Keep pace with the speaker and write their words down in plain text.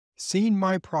Seeing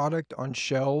my product on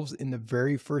shelves in the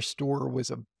very first store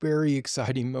was a very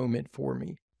exciting moment for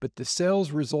me. But the sales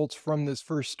results from this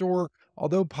first store,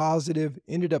 although positive,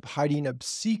 ended up hiding a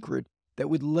secret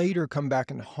that would later come back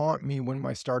and haunt me when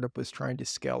my startup was trying to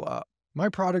scale up. My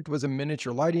product was a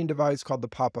miniature lighting device called the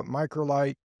Pop Up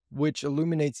Microlight, which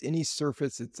illuminates any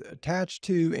surface it's attached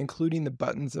to, including the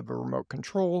buttons of a remote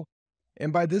control.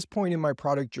 And by this point in my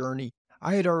product journey,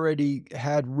 I had already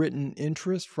had written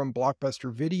interest from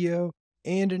Blockbuster Video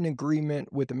and an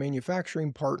agreement with a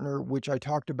manufacturing partner, which I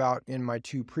talked about in my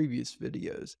two previous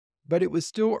videos. But it was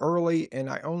still early and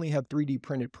I only had 3D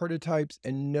printed prototypes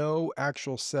and no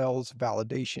actual sales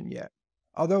validation yet.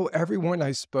 Although everyone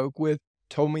I spoke with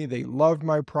told me they loved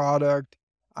my product,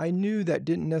 I knew that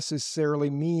didn't necessarily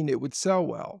mean it would sell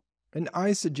well. And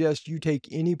I suggest you take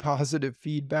any positive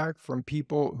feedback from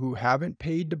people who haven't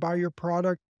paid to buy your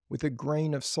product with a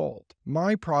grain of salt.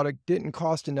 My product didn't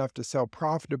cost enough to sell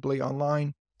profitably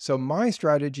online, so my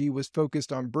strategy was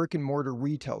focused on brick and mortar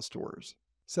retail stores.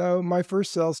 So my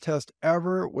first sales test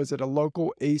ever was at a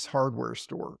local Ace Hardware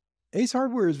store. Ace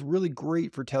Hardware is really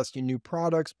great for testing new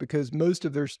products because most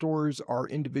of their stores are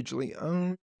individually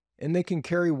owned and they can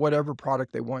carry whatever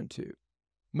product they want to.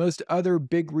 Most other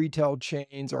big retail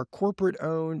chains are corporate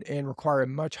owned and require a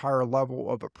much higher level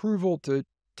of approval to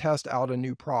test out a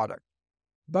new product.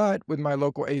 But with my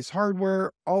local Ace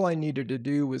Hardware, all I needed to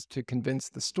do was to convince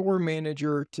the store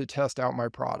manager to test out my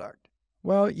product.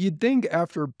 Well, you'd think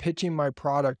after pitching my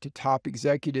product to top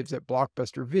executives at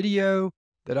Blockbuster Video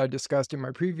that I discussed in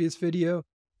my previous video,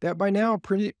 that by now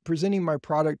presenting my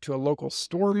product to a local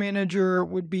store manager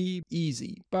would be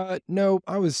easy. But no,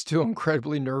 I was still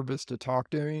incredibly nervous to talk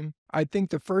to him. I think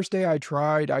the first day I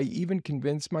tried, I even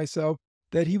convinced myself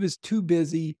that he was too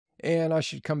busy and I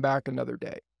should come back another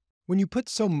day. When you put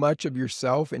so much of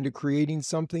yourself into creating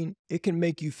something, it can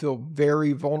make you feel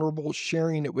very vulnerable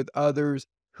sharing it with others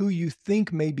who you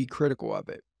think may be critical of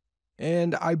it.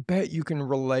 And I bet you can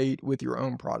relate with your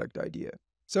own product idea.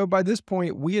 So by this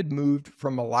point, we had moved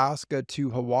from Alaska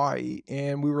to Hawaii,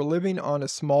 and we were living on a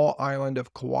small island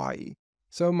of Kauai.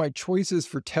 So my choices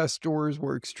for test stores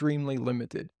were extremely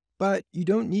limited. But you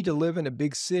don't need to live in a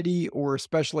big city or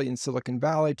especially in Silicon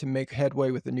Valley to make headway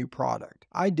with a new product.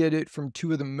 I did it from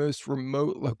two of the most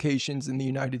remote locations in the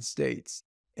United States.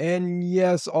 And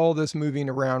yes, all this moving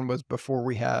around was before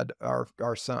we had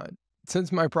our son.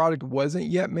 Since my product wasn't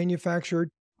yet manufactured,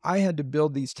 I had to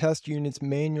build these test units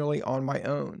manually on my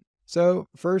own. So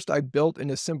first I built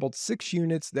and assembled 6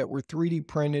 units that were 3D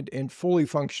printed and fully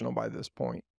functional by this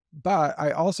point. But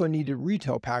I also needed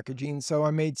retail packaging, so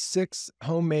I made 6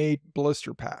 homemade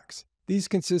blister packs. These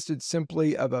consisted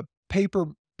simply of a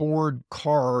paperboard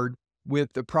card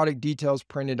with the product details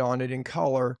printed on it in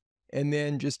color, and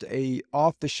then just a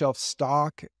off-the-shelf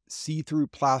stock see-through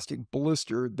plastic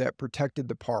blister that protected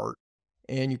the part.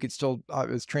 And you could still, it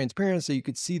was transparent so you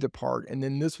could see the part. And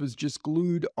then this was just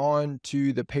glued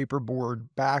onto the paperboard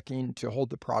backing to hold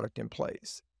the product in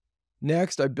place.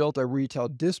 Next, I built a retail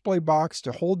display box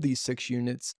to hold these 6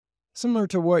 units, similar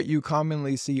to what you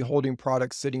commonly see holding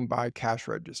products sitting by cash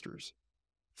registers.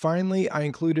 Finally, I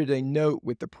included a note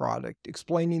with the product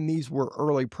explaining these were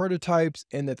early prototypes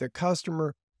and that the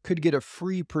customer could get a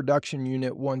free production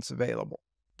unit once available.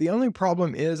 The only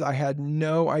problem is I had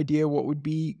no idea what would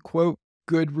be, quote,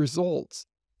 good results.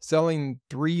 Selling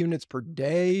 3 units per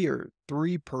day or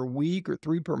 3 per week or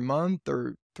 3 per month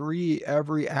or 3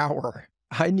 every hour.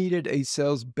 I needed a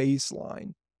sales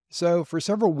baseline. So for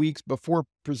several weeks before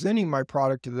presenting my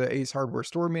product to the Ace Hardware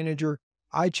store manager,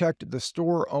 I checked the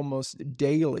store almost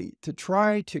daily to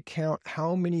try to count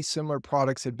how many similar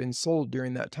products had been sold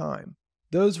during that time.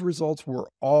 Those results were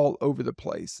all over the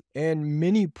place, and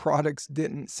many products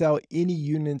didn't sell any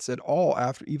units at all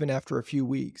even after a few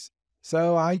weeks.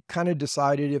 So I kind of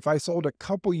decided if I sold a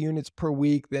couple units per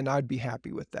week, then I'd be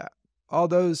happy with that.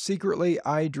 Although secretly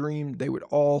I dreamed they would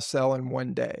all sell in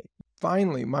one day.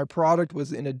 Finally, my product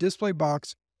was in a display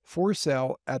box for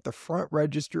sale at the front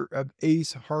register of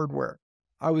Ace Hardware.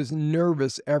 I was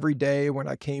nervous every day when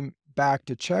I came back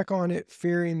to check on it,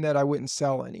 fearing that I wouldn't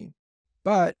sell any.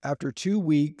 But after 2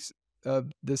 weeks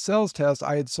of the sales test,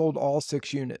 I had sold all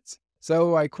 6 units.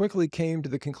 So I quickly came to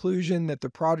the conclusion that the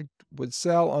product would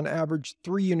sell on average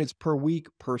 3 units per week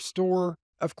per store.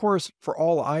 Of course, for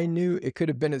all I knew, it could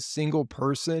have been a single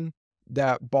person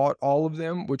that bought all of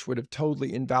them, which would have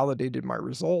totally invalidated my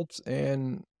results.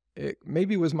 And it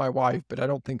maybe was my wife, but I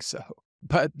don't think so.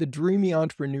 But the dreamy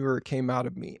entrepreneur came out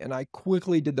of me, and I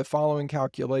quickly did the following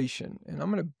calculation. And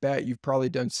I'm going to bet you've probably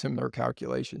done similar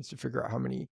calculations to figure out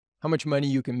how much money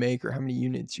you can make or how many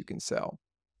units you can sell.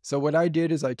 So what I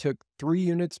did is I took 3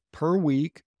 units per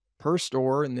week per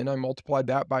store, and then I multiplied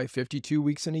that by 52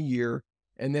 weeks in a year,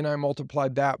 and then I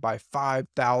multiplied that by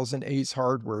 5,000 Ace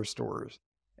Hardware stores.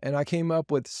 And I came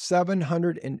up with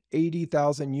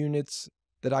 780,000 units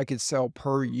that I could sell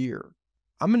per year.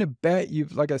 I'm going to bet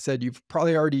like I said, you've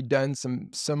probably already done some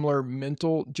similar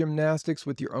mental gymnastics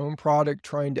with your own product,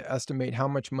 trying to estimate how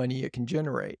much money it can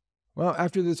generate. Well,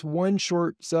 after this one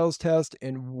short sales test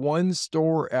in one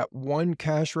store at one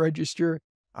cash register,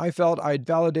 I felt I'd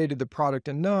validated the product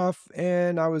enough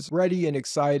and I was ready and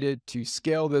excited to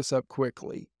scale this up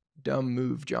quickly. Dumb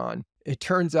move, John. It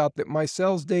turns out that my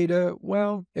sales data,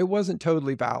 well, it wasn't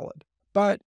totally valid.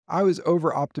 But I was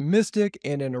over optimistic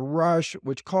and in a rush,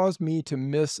 which caused me to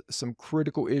miss some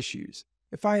critical issues.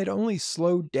 If I had only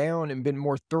slowed down and been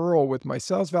more thorough with my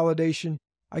sales validation,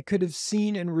 I could have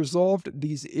seen and resolved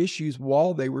these issues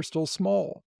while they were still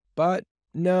small. But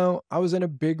no, I was in a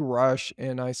big rush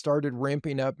and I started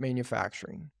ramping up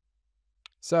manufacturing.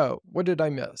 So, what did I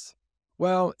miss?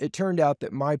 Well, it turned out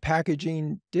that my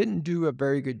packaging didn't do a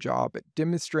very good job at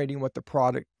demonstrating what the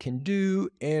product can do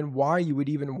and why you would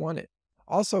even want it.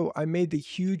 Also, I made the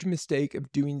huge mistake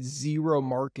of doing zero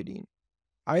marketing.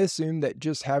 I assumed that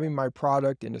just having my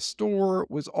product in a store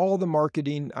was all the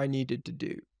marketing I needed to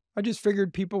do. I just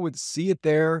figured people would see it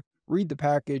there, read the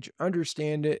package,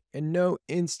 understand it, and know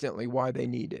instantly why they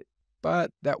need it.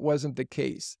 But that wasn't the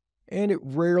case, and it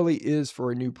rarely is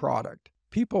for a new product.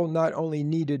 People not only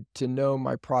needed to know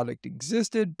my product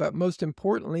existed, but most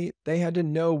importantly, they had to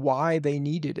know why they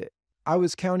needed it. I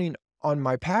was counting on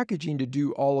my packaging to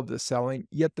do all of the selling,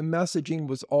 yet the messaging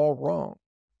was all wrong.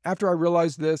 After I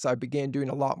realized this, I began doing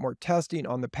a lot more testing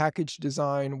on the package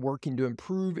design, working to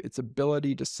improve its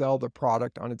ability to sell the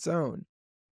product on its own.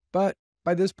 But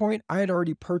by this point, I had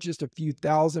already purchased a few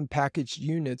thousand packaged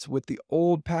units with the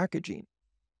old packaging.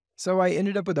 So I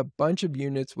ended up with a bunch of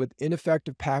units with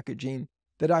ineffective packaging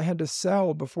that I had to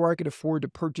sell before I could afford to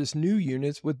purchase new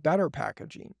units with better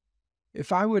packaging.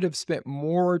 If I would have spent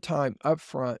more time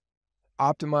upfront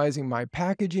optimizing my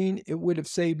packaging, it would have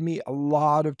saved me a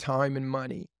lot of time and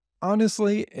money.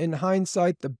 Honestly, in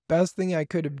hindsight, the best thing I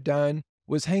could have done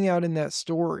was hang out in that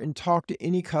store and talk to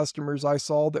any customers I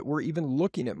saw that were even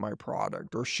looking at my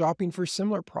product or shopping for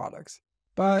similar products.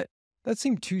 But that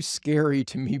seemed too scary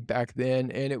to me back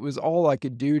then, and it was all I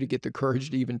could do to get the courage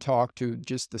to even talk to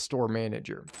just the store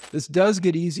manager. This does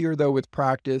get easier though with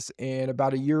practice, and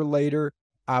about a year later,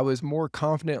 I was more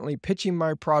confidently pitching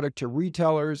my product to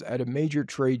retailers at a major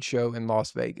trade show in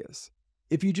Las Vegas.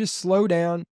 If you just slow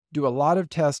down, do a lot of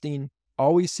testing,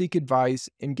 always seek advice,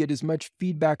 and get as much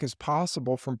feedback as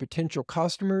possible from potential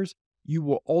customers, you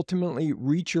will ultimately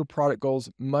reach your product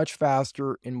goals much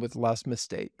faster and with less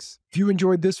mistakes. If you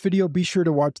enjoyed this video, be sure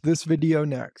to watch this video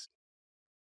next.